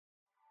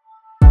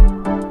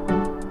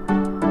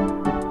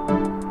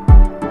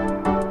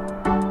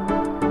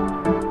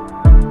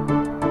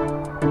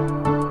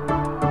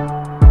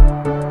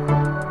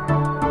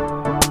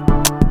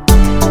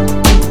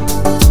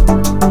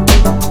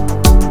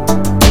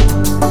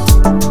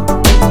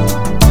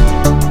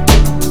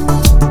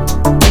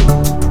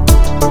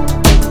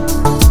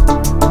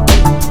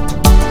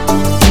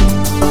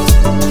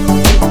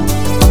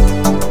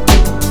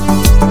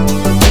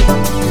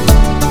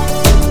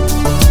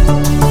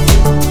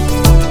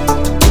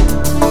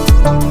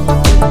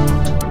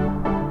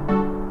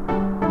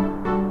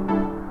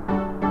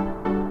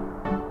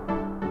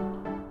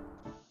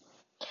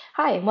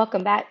and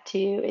welcome back to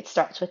It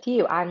Starts With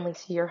You. I'm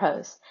Lisa, your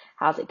host.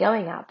 How's it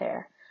going out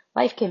there?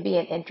 Life can be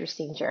an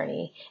interesting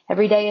journey.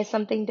 Every day is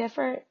something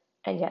different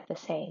and yet the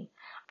same.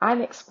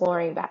 I'm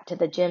exploring back to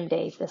the gym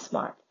days this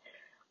month.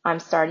 I'm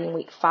starting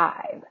week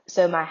 5,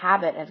 so my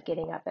habit of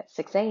getting up at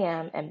 6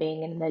 a.m. and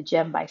being in the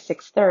gym by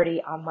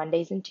 6:30 on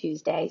Mondays and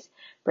Tuesdays,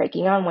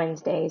 breaking on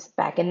Wednesdays,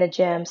 back in the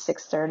gym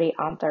 6:30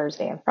 on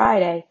Thursday and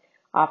Friday,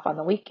 off on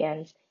the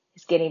weekends,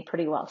 is getting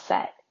pretty well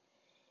set.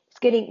 It's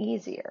getting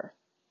easier.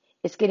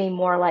 It's getting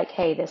more like,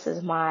 hey, this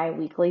is my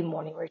weekly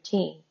morning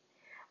routine.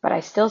 But I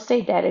still stay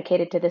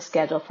dedicated to the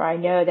schedule, for I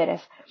know that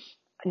if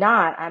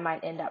not, I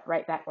might end up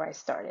right back where I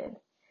started.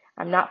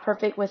 I'm not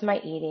perfect with my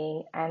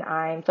eating, and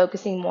I'm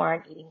focusing more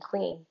on eating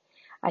clean.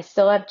 I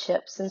still have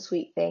chips and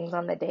sweet things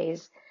on the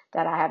days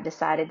that I have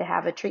decided to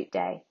have a treat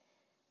day.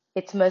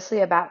 It's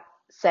mostly about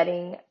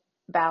setting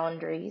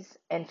boundaries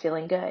and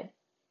feeling good,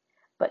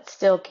 but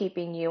still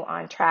keeping you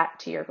on track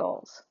to your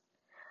goals.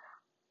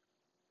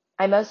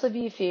 I mostly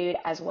view food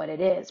as what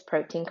it is: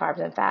 protein, carbs,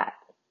 and fat.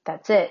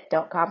 That's it.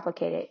 Don't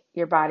complicate it.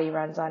 Your body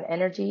runs on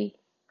energy.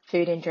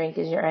 Food and drink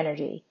is your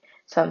energy.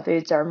 Some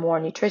foods are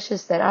more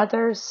nutritious than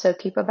others, so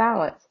keep a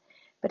balance.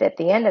 But at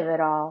the end of it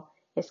all,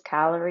 it's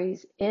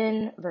calories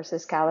in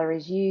versus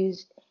calories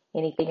used.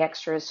 Anything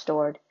extra is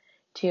stored.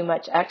 Too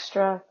much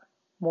extra,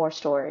 more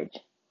storage.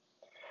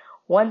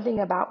 One thing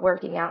about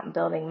working out and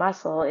building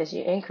muscle is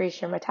you increase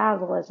your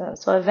metabolism,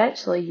 so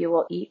eventually you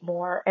will eat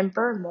more and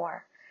burn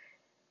more.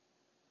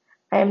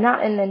 I am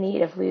not in the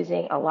need of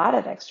losing a lot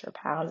of extra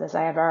pounds, as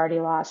I have already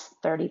lost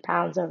 30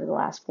 pounds over the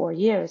last 4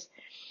 years.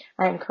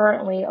 I am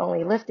currently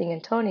only lifting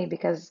and toning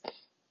because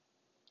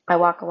I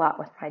walk a lot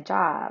with my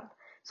job.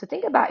 So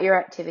think about your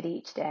activity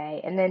each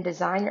day and then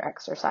design your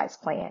exercise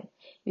plan.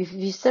 If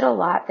you sit a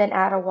lot, then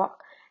add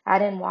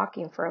in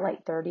walking for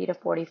like 30 to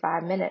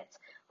 45 minutes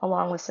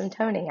along with some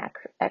toning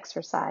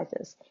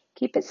exercises.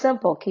 Keep it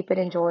simple, keep it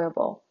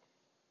enjoyable.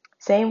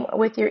 Same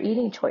with your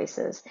eating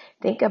choices.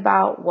 Think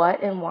about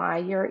what and why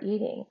you're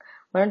eating.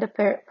 Learn to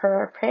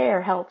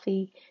prepare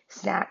healthy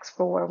snacks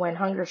for when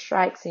hunger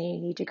strikes and you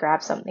need to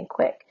grab something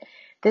quick.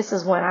 This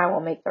is when I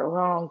will make the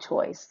wrong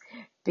choice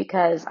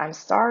because I'm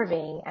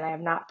starving and I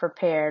have not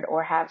prepared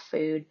or have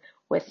food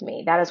with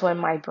me. That is when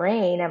my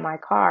brain and my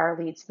car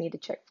leads me to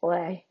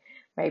Chick-fil-A.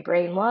 My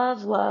brain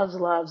loves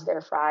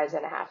their fries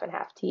and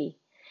half tea.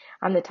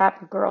 I'm the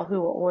type of girl who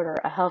will order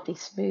a healthy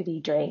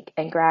smoothie drink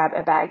and grab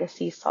a bag of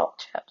sea salt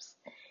chips.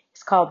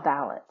 It's called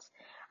balance.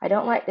 I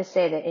don't like to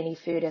say that any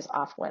food is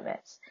off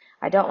limits.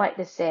 I don't like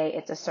to say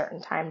it's a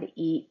certain time to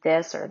eat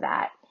this or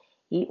that.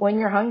 Eat when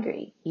you're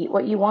hungry. Eat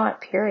what you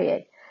want,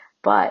 period.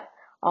 But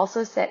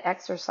also set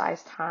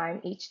exercise time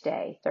each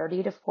day,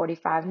 30 to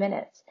 45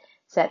 minutes.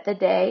 Set the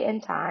day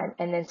and time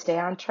and then stay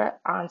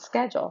on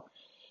schedule.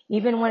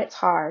 Even when it's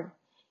hard,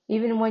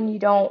 even when you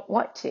don't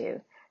want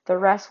to, the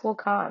rest will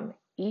come.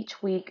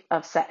 Each week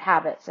of set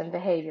habits and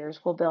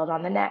behaviors will build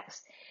on the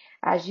next.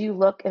 As you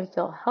look and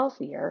feel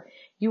healthier,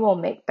 you will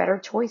make better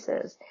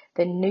choices.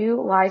 The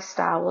new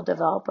lifestyle will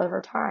develop over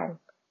time.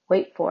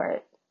 Wait for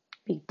it.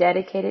 Be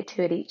dedicated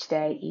to it each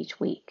day, each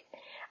week.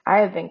 I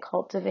have been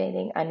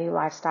cultivating a new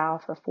lifestyle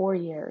for 4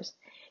 years.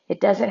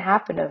 It doesn't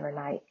happen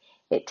overnight.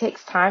 It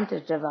takes time to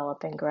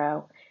develop and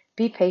grow.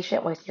 Be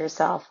patient with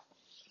yourself,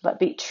 but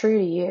be true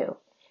to you.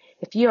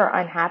 If you are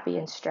unhappy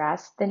and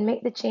stressed, then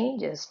make the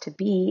changes to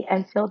be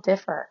and feel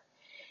different.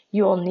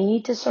 You will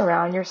need to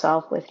surround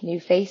yourself with new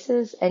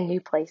faces and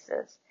new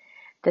places.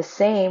 The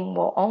same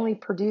will only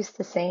produce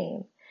the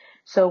same.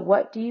 So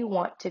what do you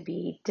want to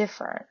be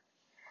different?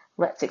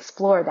 Let's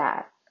explore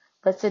that.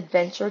 Let's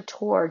adventure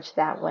towards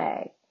that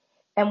way.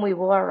 And we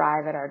will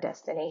arrive at our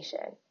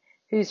destination.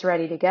 Who's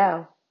ready to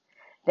go?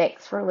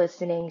 Thanks for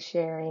listening,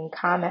 sharing,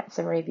 comments,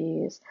 and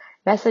reviews.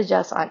 Message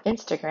us on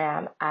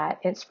Instagram at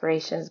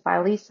Inspirations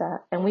by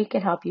Lisa, and we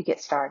can help you get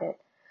started.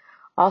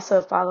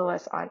 Also, follow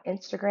us on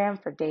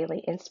Instagram for daily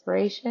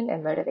inspiration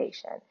and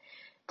motivation.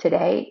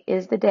 Today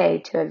is the day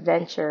to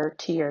adventure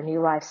to your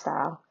new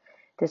lifestyle.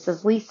 This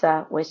is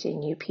Lisa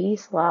wishing you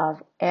peace,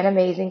 love, and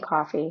amazing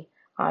coffee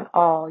on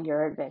all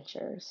your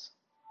adventures.